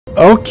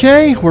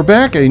Okay, we're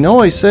back. I know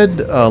I said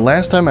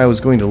last time I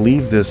was going to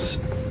leave this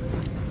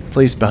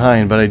place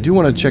behind, but I do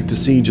want to check to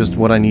see just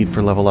what I need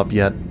for level up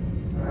yet.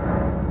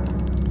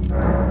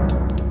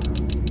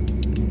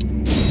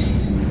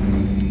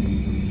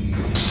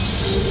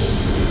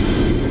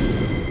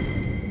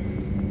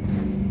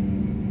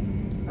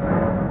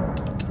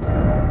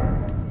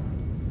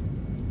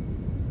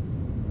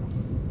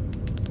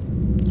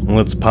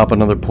 Let's pop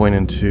another point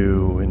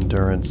into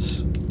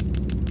endurance.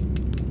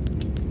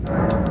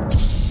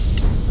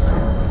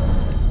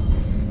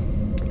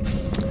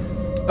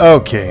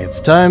 Okay,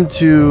 it's time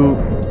to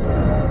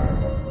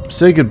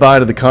say goodbye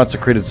to the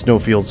consecrated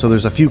snowfield. So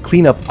there's a few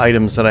cleanup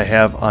items that I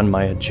have on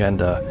my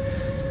agenda.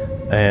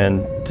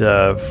 And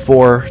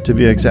 4 to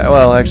be exact.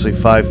 Well, actually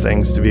 5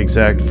 things to be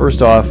exact.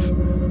 First off,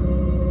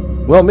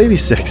 well, maybe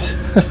 6.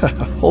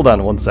 Hold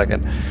on 1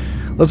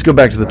 second. Let's go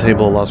back to the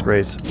Table of Lost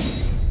Grace.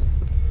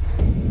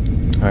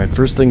 Alright,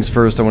 first things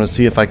first, I want to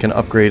see if I can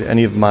upgrade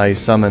any of my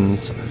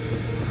summons.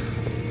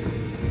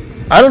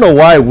 I don't know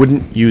why I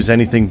wouldn't use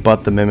anything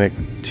but the Mimic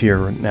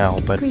tier now,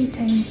 but...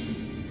 Greetings.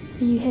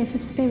 Are you here for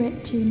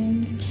spirit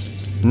tuning?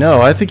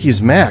 No, I think he's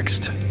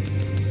maxed.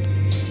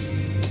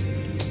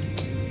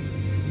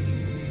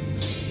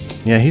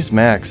 Yeah, he's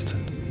maxed.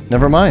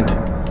 Never mind.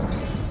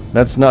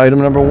 That's not item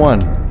number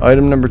 1.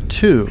 Item number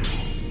 2.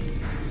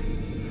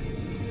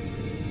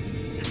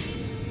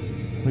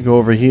 We go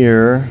over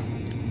here,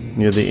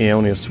 near the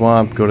Aeonia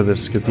Swamp, go to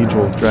this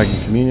Cathedral of Dragon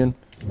Communion.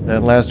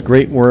 That last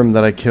great worm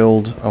that I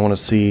killed, I want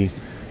to see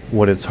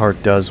what its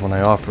heart does when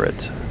I offer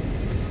it.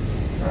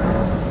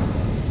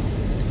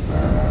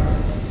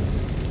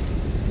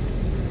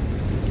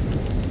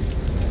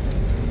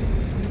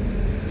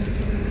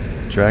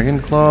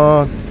 Dragon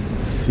Claw,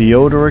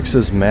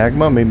 Theodorix's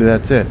Magma, maybe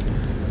that's it.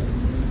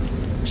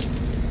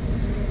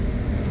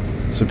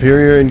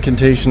 Superior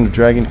Incantation of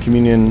Dragon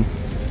Communion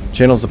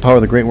channels the power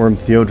of the Great Worm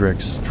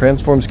Theodorix.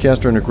 Transforms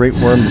caster into Great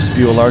Worm to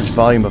spew a large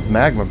volume of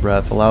magma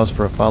breath, allows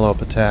for a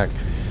follow-up attack.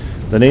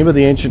 The name of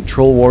the ancient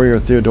troll warrior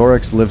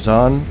Theodorix lives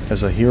on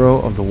as a hero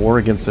of the war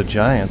against the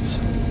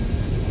giants.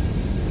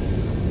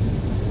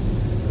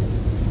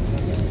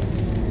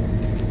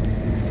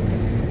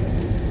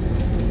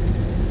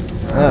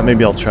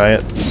 Maybe I'll try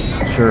it.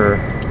 Sure.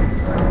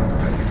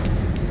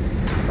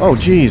 Oh,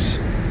 jeez.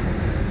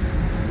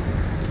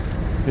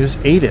 I just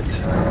ate it.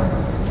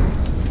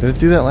 Did it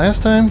do that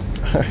last time?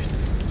 Alright.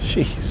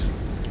 Jeez.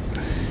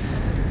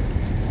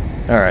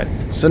 Alright.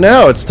 So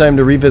now it's time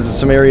to revisit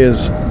some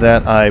areas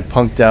that I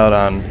punked out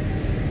on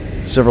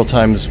several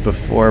times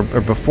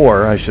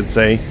before, I should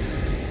say.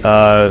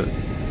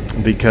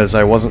 Because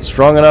I wasn't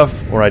strong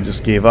enough, or I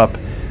just gave up.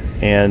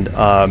 And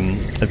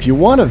if you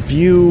want to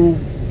view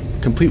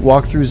complete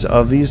walkthroughs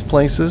of these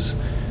places,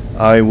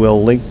 I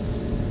will link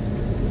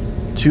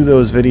to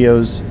those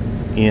videos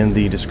in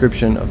the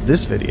description of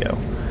this video.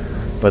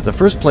 But the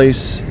first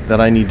place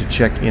that I need to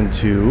check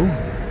into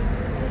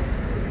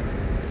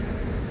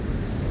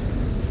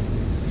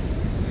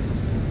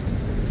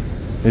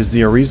is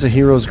the Auriza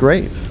Hero's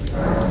Grave.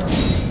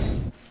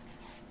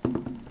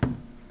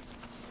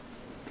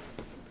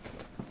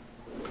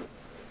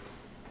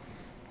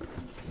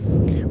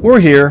 We're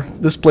here.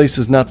 This place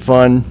is not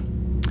fun.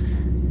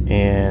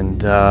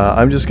 And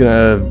I'm just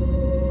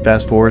gonna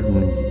fast forward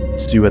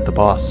and see you at the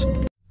boss.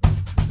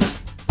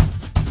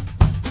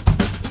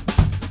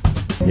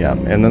 Yeah,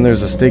 and then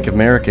there's a Stake of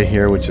America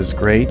here, which is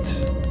great.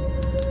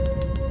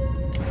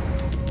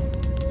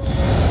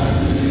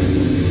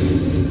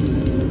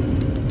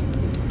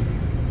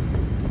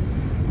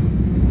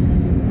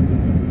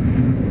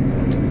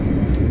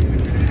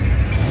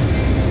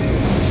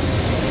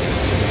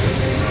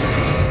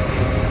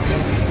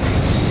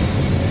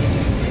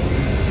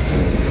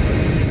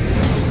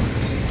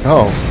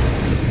 Oh.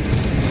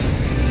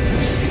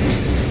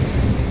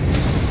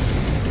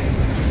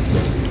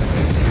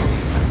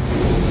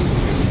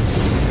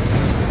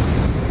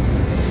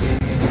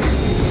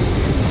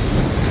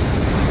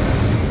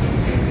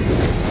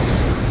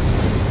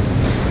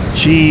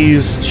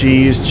 Cheese,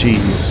 cheese,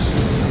 cheese.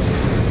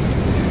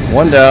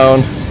 One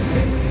down.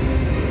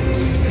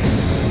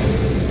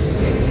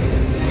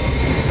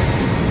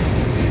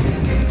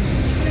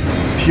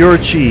 Pure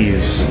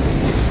cheese.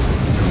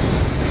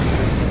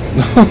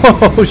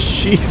 Oh,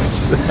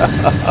 jeez.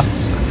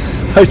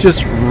 I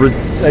just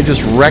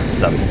wrecked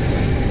them.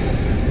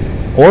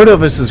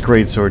 Ordovis's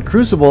Greatsword,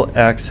 Crucible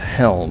Axe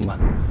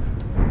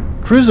Helm,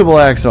 Crucible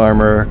Axe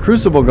Armor,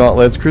 Crucible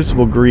Gauntlets,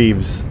 Crucible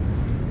Greaves.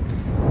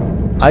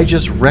 I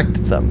just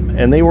wrecked them,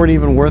 and they weren't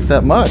even worth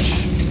that much.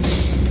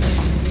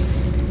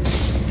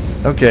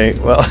 Okay,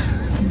 well,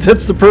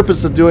 that's the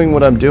purpose of doing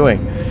what I'm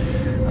doing.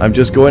 I'm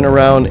just going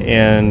around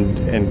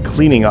and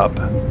cleaning up.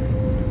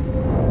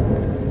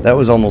 That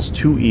was almost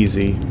too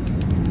easy.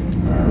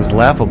 It was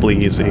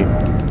laughably easy.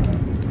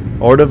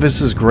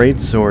 Ordovis's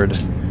Greatsword.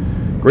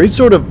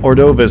 Greatsword of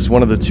Ordovis,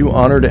 one of the two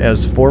honored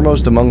as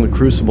foremost among the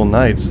Crucible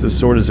Knights. This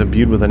sword is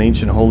imbued with an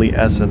ancient holy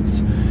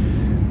essence.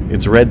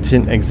 Its red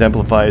tint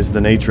exemplifies the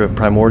nature of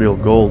primordial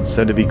gold,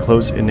 said to be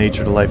close in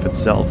nature to life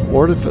itself.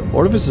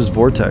 Ordovis's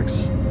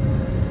Vortex.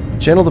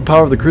 Channel the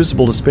power of the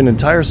Crucible to spin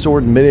entire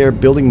sword in midair,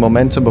 building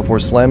momentum before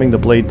slamming the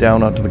blade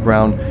down onto the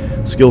ground.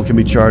 Skill can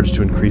be charged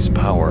to increase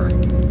power.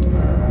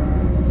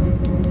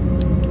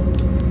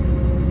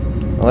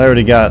 Well, I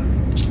already got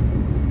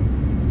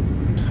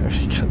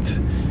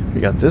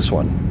we got this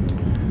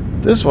one.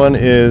 This one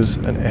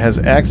has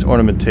axe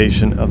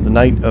ornamentation of the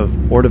Knight of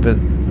Ordovis,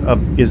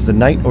 is the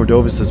Knight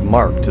Ordovis's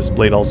mark,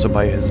 displayed also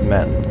by his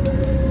men.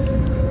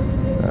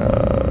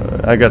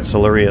 I got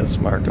Solaria's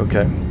mark,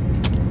 okay.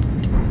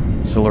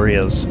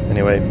 Solaria's.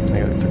 Anyway,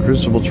 I got the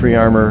Crucible Tree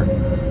Armor,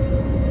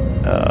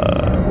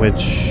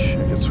 which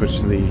I can switch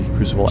to the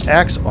Crucible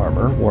Axe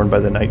Armor, worn by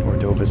the Knight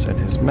Ordovis and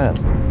his men.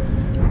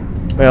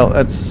 Well,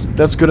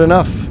 that's good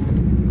enough.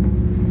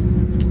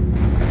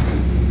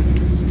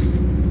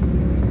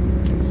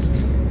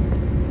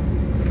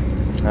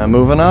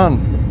 Moving on.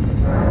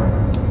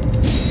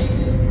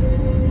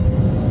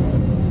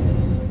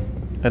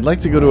 I'd like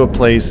to go to a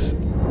place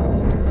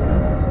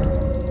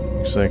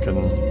so I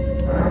can...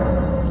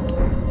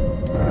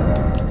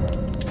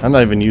 I'm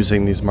not even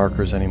using these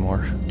markers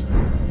anymore.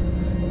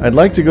 I'd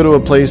like to go to a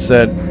place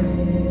that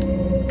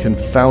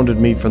confounded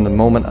me from the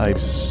moment I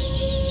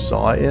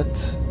saw it.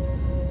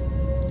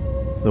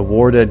 The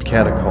Wardead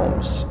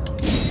Catacombs.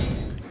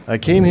 I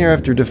came here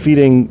after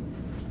defeating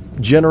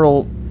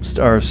General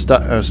Star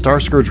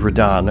Scourge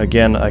Radahn.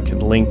 Again, I can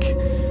link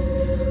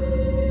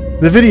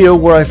the video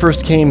where I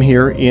first came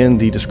here in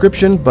the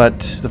description, but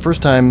the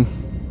first time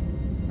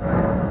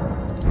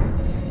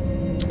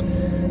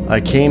I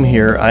came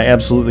here, I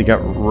absolutely got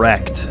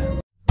wrecked.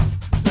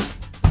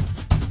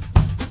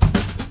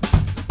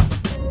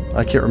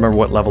 I can't remember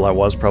what level I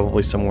was,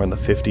 probably somewhere in the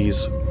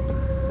 50s.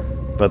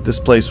 But this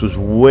place was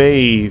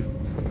way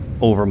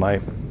over my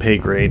pay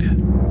grade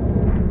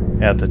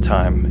at the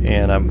time,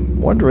 and I'm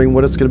wondering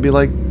what it's going to be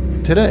like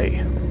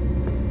today.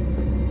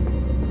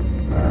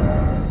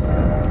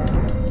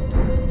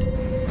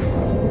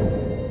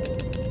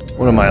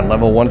 What am I,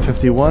 level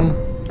 151?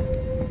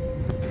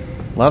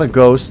 A lot of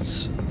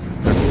ghosts.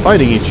 They're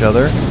fighting each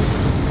other.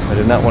 I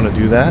did not want to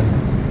do that.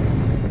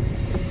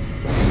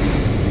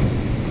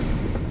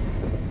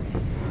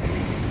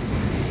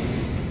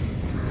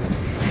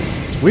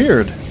 It's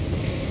weird.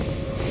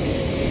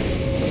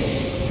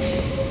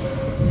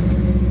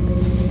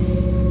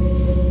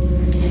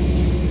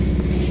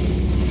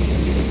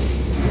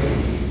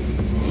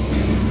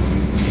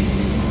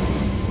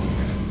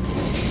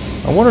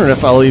 I'm wondering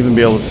if I'll even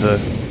be able to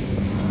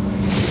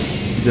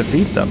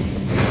defeat them,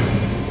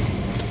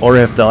 or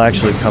if they'll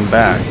actually come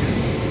back.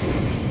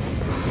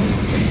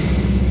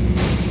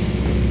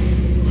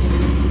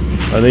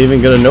 Are they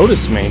even going to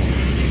notice me?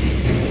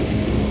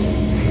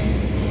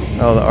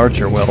 Oh, the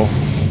archer will.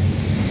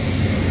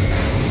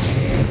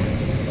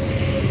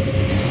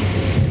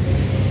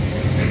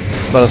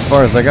 About as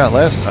far as I got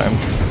last time.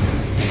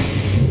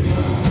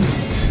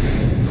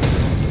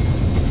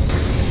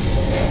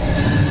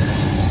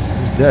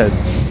 He's dead.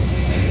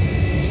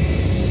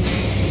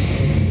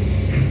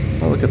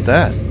 Oh, look at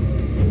that.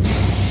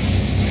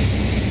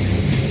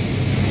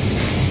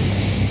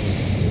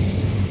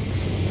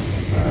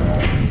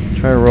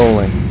 Try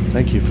rolling.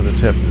 Thank you for the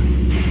tip.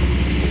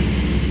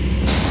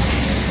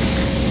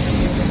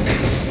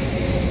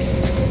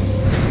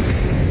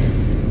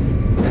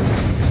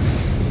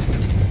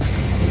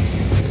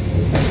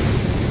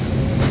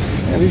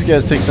 And these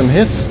guys take some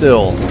hits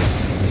still.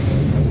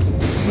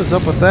 What is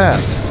up with that?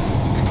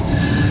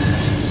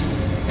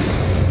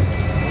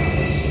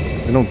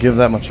 They don't give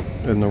that much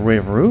in the way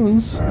of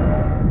runes.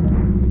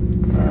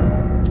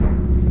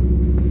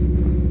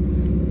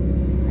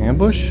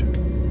 Ambush?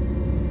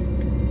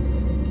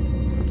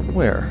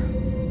 Where?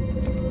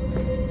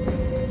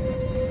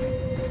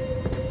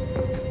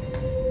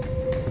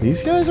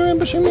 These guys are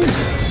ambushing me?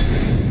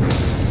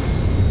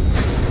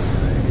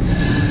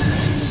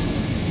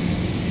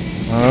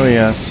 Oh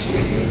yes.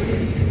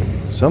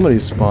 Somebody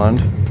spawned,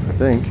 I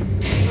think.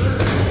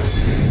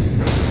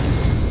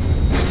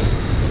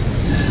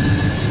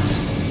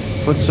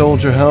 Foot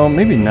soldier helm,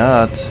 maybe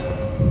not.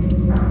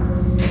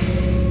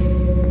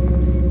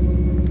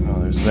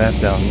 Oh, there's that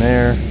down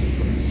there.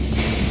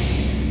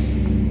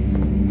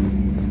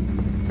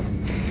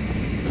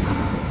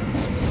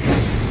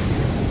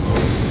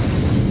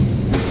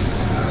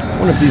 I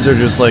wonder if these are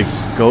just like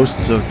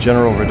ghosts of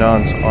General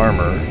Radahn's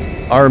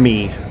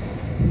army.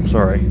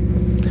 Sorry.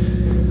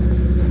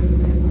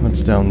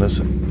 What's down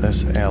this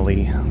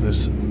alley?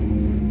 There's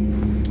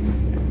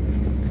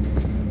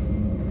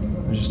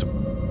just a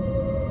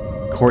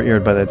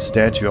courtyard by that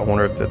statue. I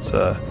wonder if that's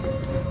oh,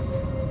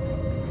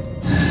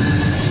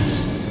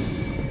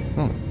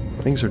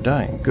 things are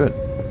dying. Good.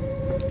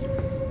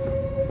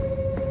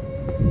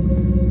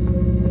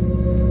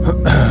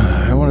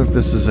 I wonder if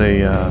this is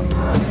a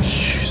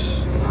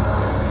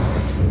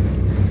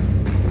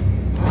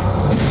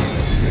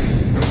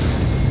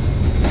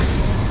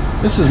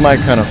this is my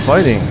kind of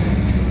fighting.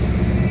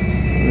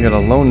 We got a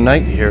lone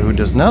knight here who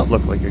does not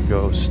look like a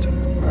ghost.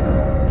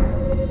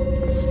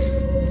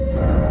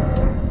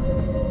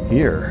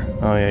 Here.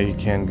 Oh yeah, you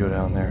can go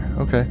down there.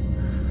 Okay.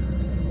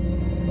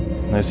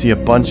 And I see a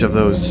bunch of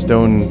those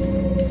stone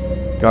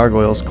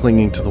gargoyles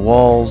clinging to the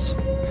walls.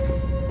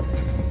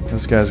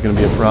 This guy's gonna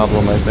be a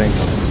problem, I think.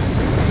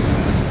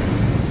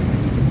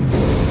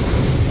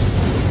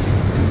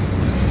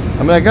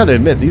 I mean, I gotta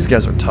admit, these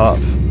guys are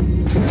tough.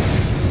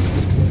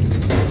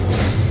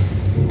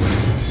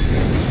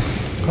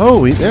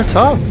 Oh, they're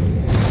tough.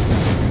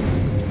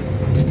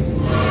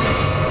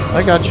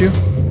 I got you.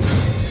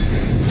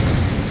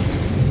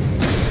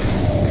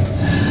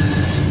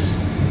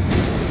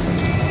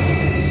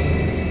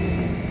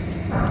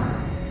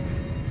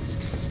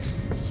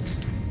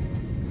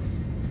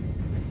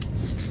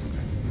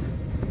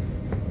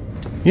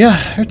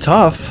 Yeah, they're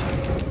tough.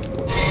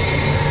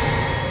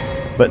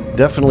 But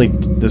definitely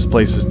this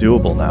place is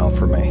doable now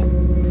for me.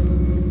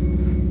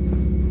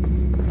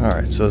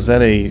 Alright, so is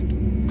that a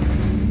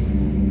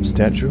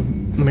Statue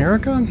of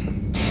America?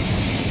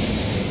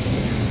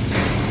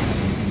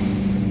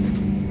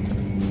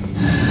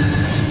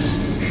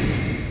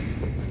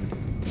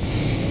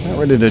 Not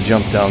ready to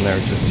jump down there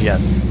just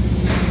yet.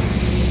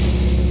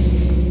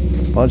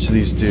 Bunch of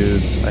these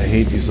dudes. I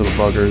hate these little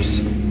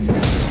buggers.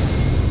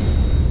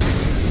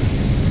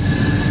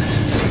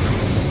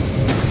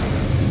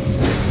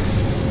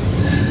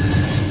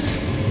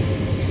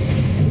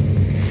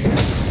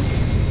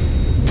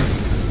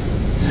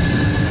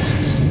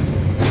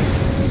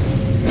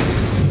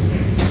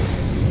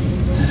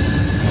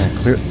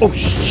 Clear. Oh,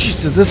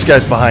 Jesus, this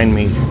guy's behind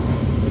me.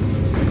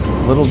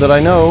 Little did I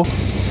know.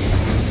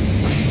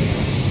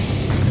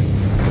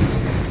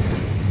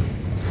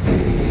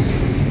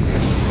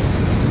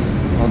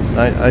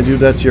 Well, I do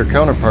that to your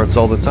counterparts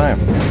all the time.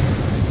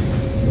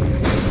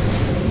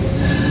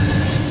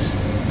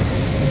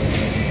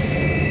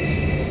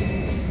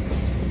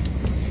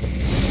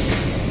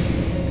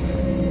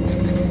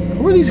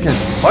 Who are these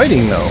guys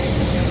fighting, though?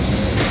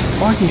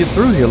 Oh, I can get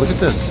through here. Look at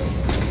this.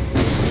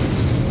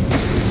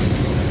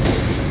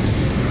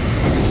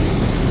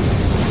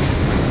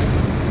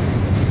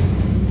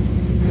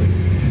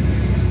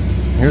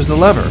 Here's the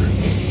lever.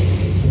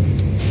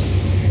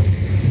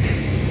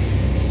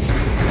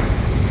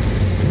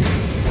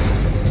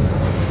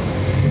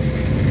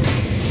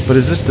 But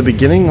is this the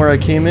beginning where I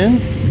came in?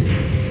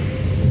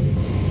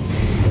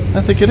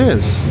 I think it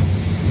is.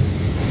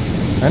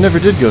 I never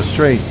did go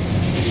straight.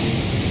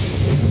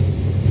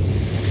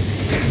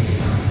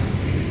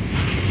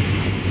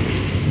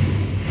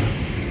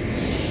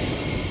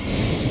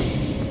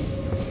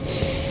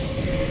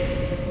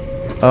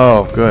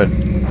 Oh, good.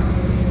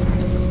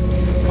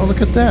 Oh,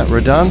 look at that.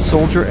 Radon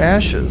Soldier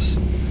Ashes.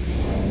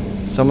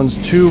 Summons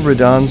 2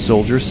 Radon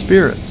Soldier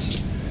spirits.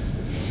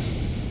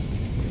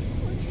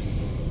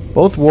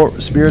 Both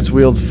spirits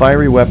wield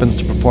fiery weapons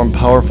to perform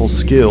powerful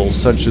skills,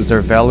 such as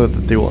their valor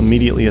that they will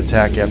immediately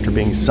attack after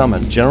being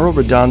summoned. General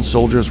Radon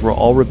soldiers were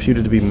all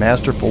reputed to be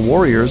masterful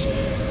warriors,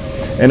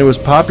 and it was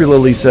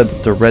popularly said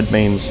that the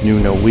Redmanes knew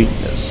no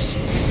weakness.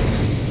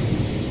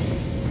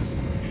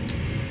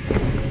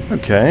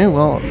 Okay,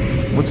 well,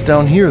 what's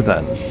down here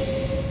then?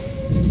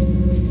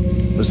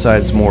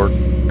 Besides more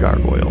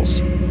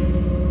gargoyles.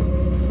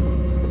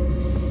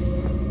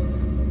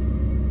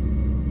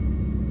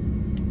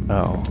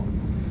 Oh.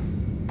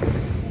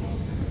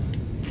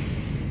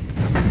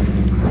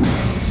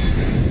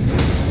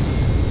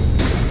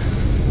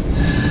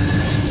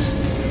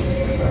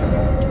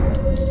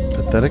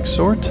 Pathetic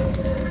sort?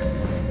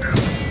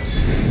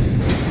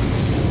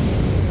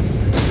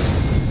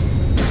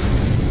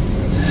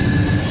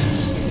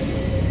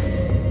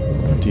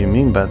 What do you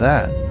mean by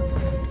that?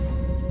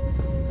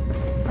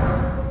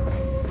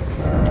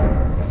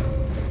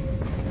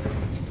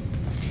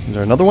 Is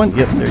there another one?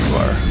 Yep, there you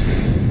are.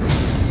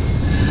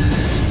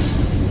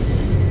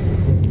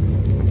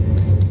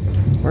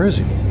 Where is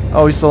he?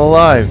 Oh, he's still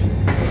alive.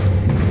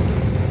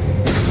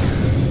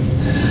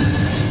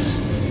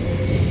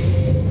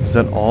 Is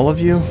that all of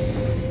you?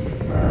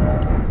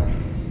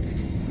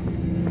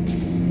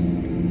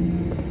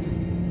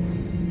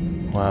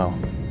 Wow.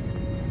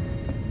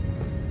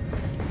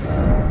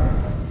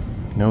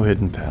 No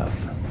hidden path.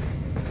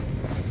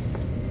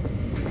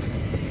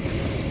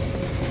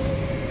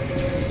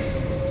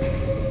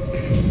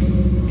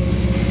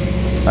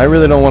 I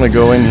really don't want to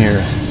go in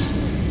here.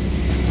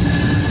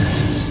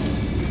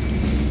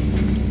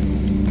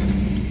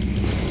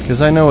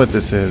 Because I know what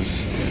this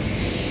is.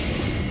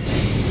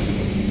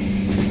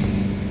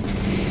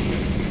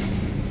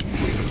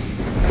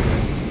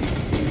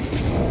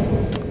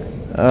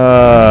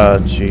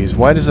 Jeez.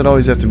 Why does it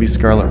always have to be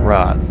Scarlet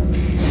Rot?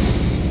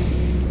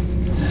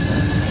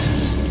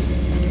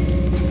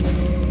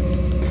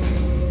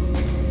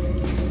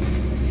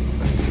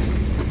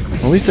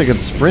 At least I could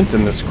sprint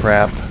in this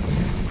crap.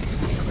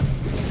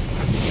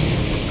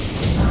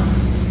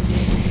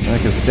 I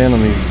can stand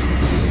on these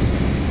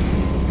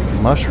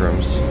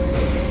mushrooms.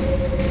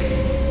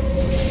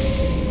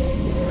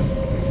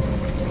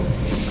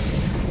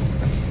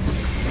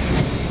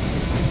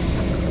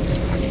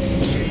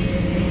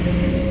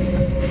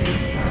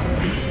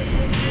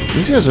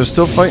 These guys are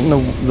still fighting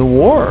the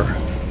war.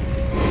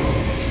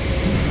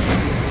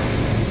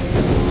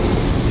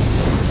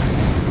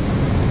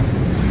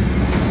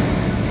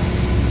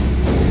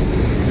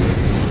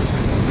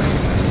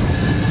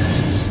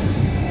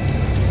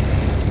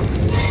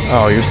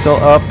 Oh, you're still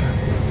up?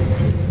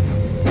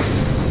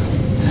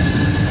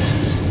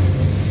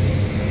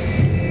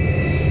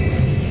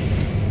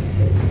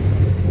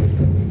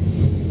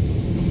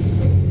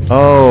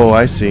 Oh,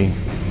 I see. You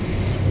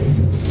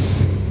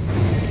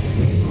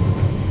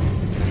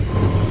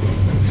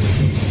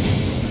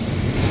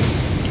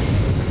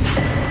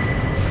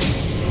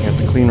have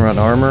to clean run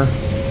armor.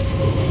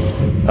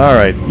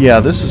 Alright, yeah,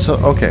 this is...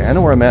 okay, I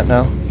know where I'm at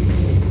now.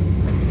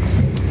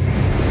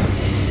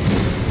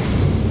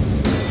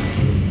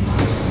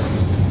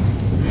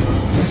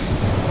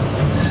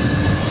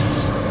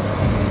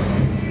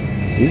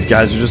 These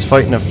guys are just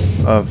fighting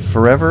a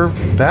forever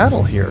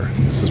battle here.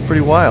 This is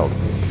pretty wild.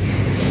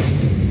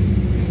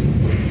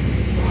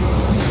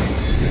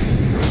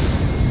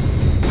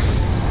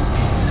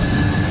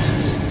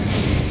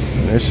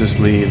 And this just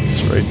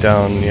leads right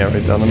down, yeah,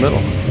 right down the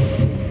middle.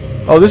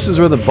 Oh, this is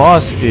where the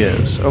boss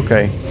is.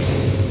 Okay.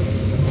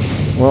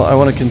 Well, I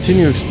want to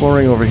continue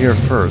exploring over here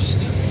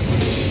first.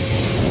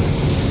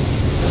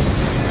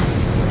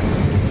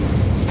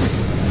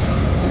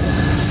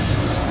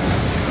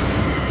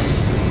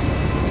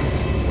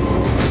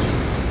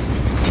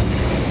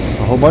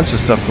 A whole bunch of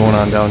stuff going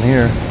on down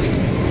here.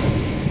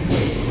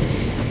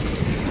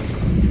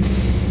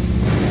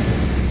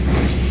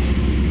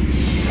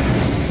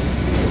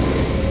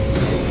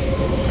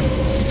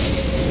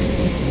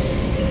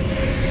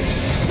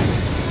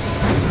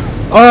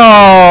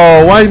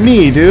 Oh, why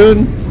me, dude?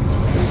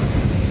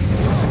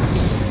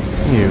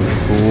 You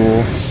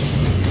fool.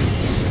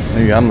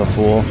 Maybe I'm the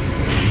fool.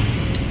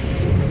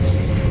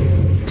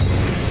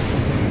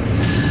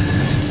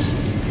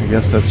 I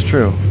guess that's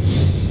true.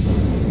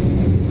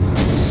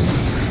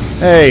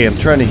 Hey, I'm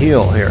trying to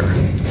heal here.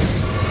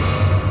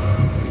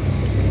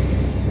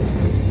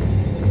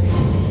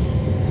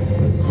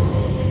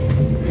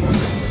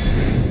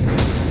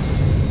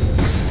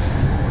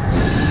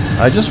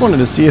 I just wanted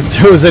to see if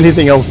there was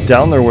anything else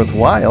down there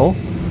worthwhile.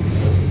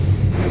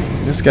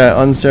 This guy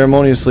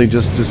unceremoniously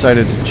just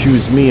decided to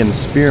choose me and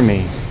spear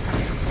me.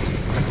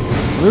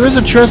 There is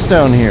a chest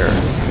down here.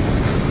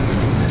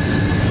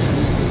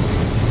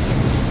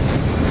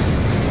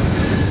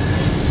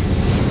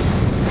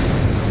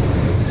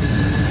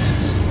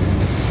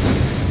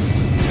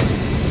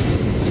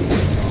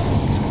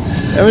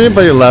 Have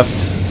anybody left?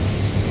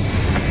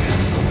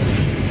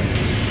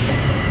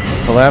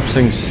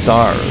 Collapsing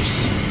stars.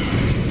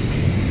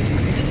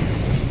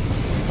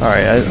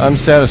 Alright, I'm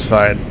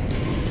satisfied.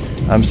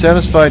 I'm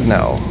satisfied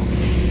now.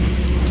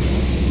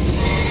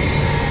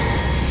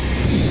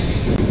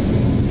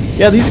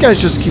 Yeah, these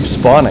guys just keep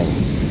spawning.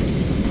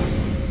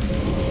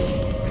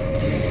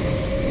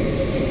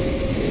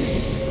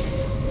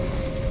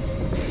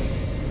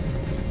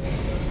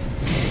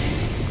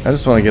 I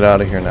just want to get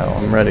out of here now.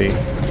 I'm ready.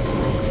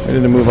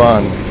 Ready to move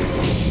on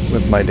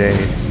with my day.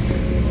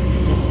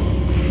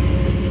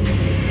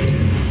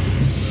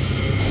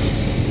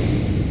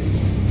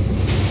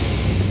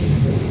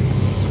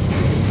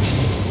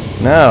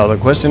 Now, the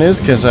question is,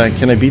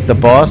 can I beat the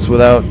boss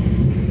without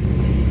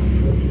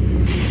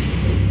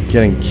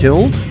getting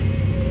killed?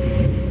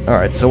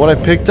 Alright, so what I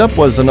picked up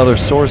was another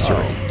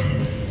sorcery.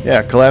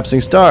 Yeah,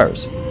 collapsing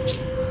stars.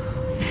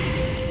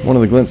 One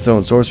of the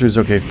glintstone sorceries,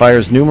 okay,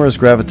 fires numerous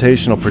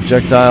gravitational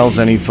projectiles.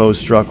 Any foe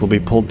struck will be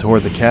pulled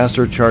toward the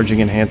caster.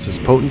 Charging enhances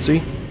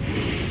potency.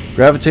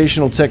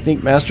 Gravitational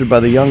technique mastered by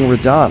the young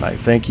Radon. I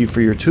thank you for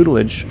your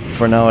tutelage,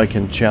 for now I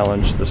can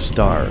challenge the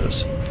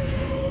stars.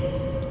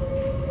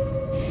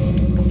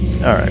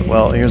 Alright,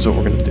 well, here's what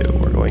we're going to do.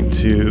 We're going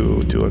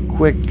to do a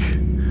quick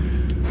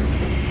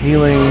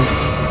healing.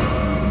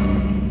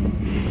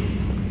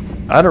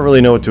 I don't really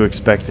know what to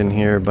expect in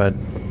here, but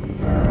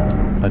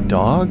a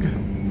dog?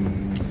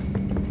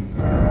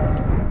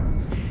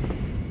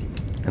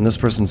 And this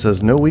person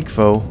says, no weak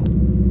foe.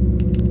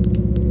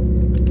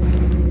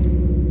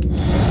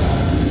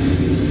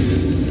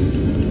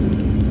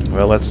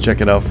 Well, let's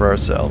check it out for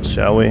ourselves,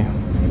 shall we?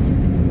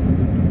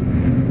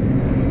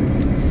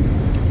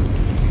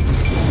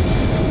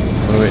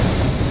 Wait.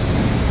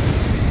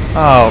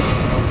 Oh,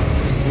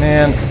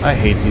 man, I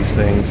hate these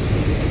things.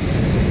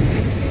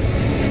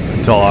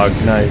 Dog,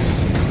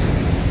 nice.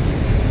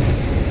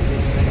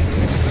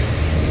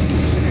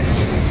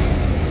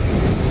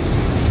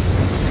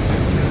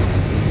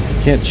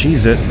 Can't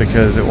cheese it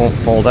because it won't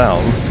fall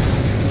down.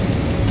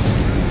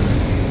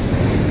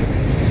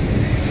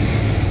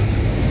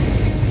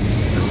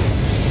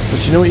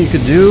 But you know what you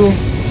could do?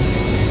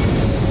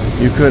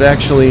 You could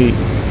actually,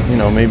 you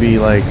know, maybe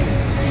like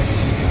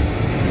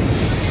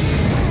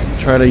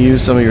try to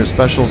use some of your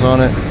specials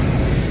on it.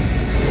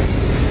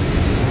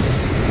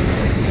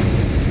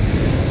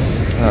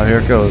 Oh, here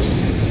it goes.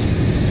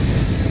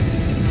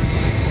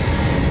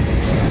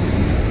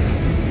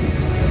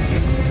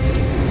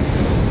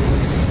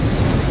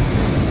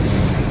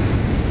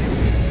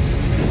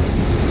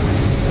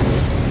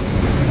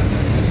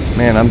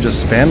 Man, I'm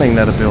just spamming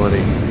that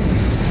ability.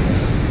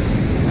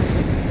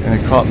 And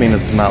it caught me in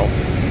its mouth.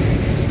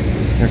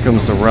 Here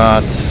comes the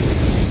rot.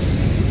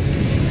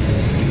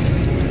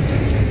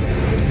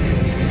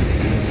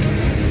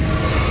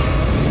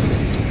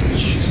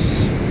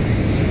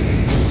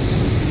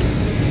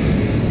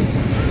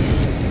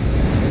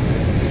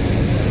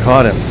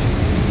 caught him.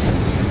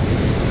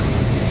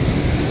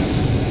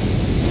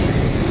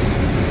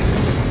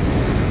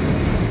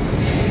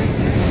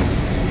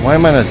 Why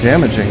am I not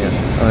damaging it?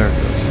 Oh, there it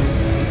goes.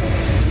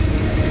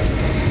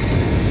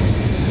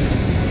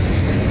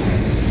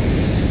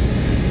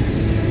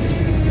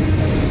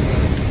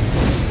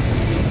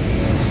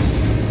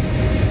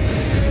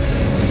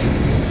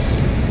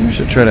 I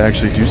should try to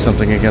actually do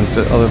something against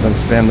it other than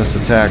spam this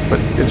attack,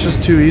 but it's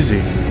just too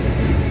easy.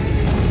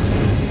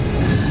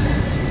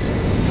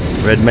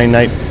 Red Main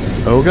Knight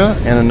Oga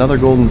and another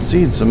golden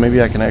seed, so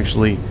maybe I can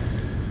actually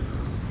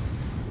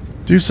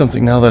do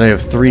something now that I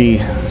have 3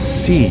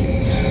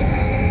 seeds.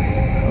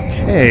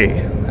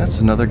 Okay, that's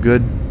another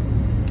good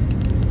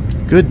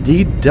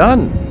deed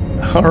done.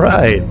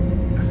 Alright.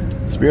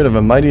 Spirit of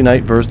a mighty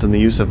knight versed in the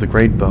use of the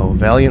great bow.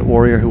 Valiant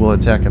warrior who will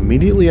attack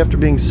immediately after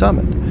being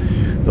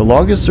summoned. The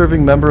longest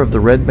serving member of the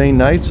Red Mane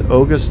Knights,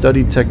 Oga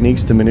studied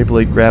techniques to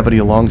manipulate gravity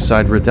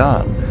alongside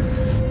Radahn.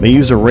 May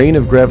use a rain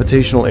of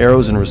gravitational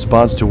arrows in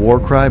response to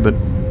Warcry, but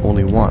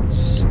only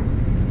once.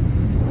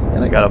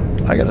 And I got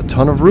a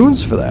ton of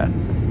runes for that.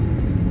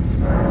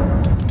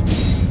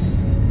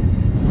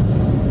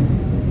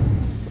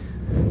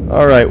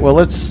 Alright, well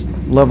let's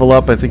level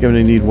up. I think I'm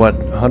going to need, what,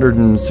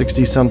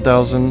 160-some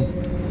thousand?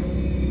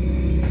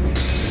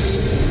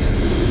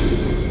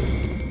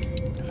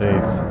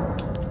 Faith.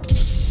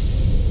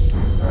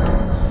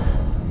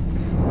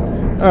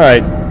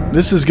 Alright,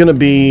 this is going to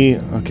be...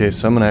 Okay,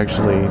 so I'm going to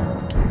actually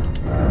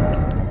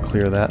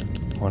clear that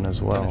one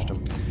as well.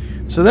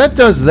 So that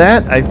does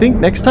that. I think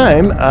next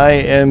time I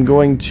am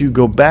going to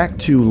go back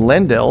to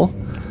Lendel,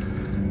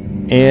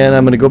 and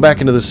I'm going to go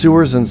back into the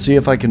sewers and see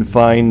if I can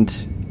find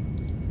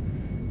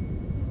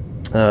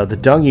the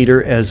Dung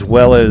Eater, as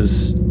well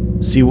as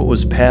see what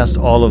was past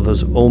all of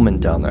those Omen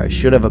down there. I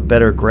should have a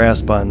better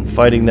grasp on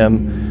fighting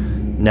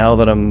them now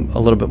that I'm a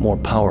little bit more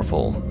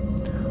powerful.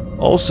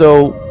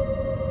 Also,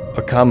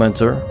 a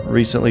commenter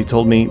recently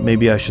told me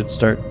maybe I should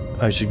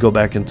go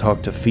back and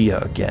talk to Fia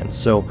again.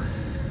 So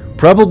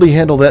probably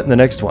handle that in the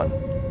next one.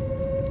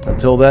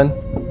 Until then,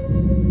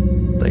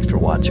 thanks for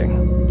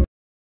watching.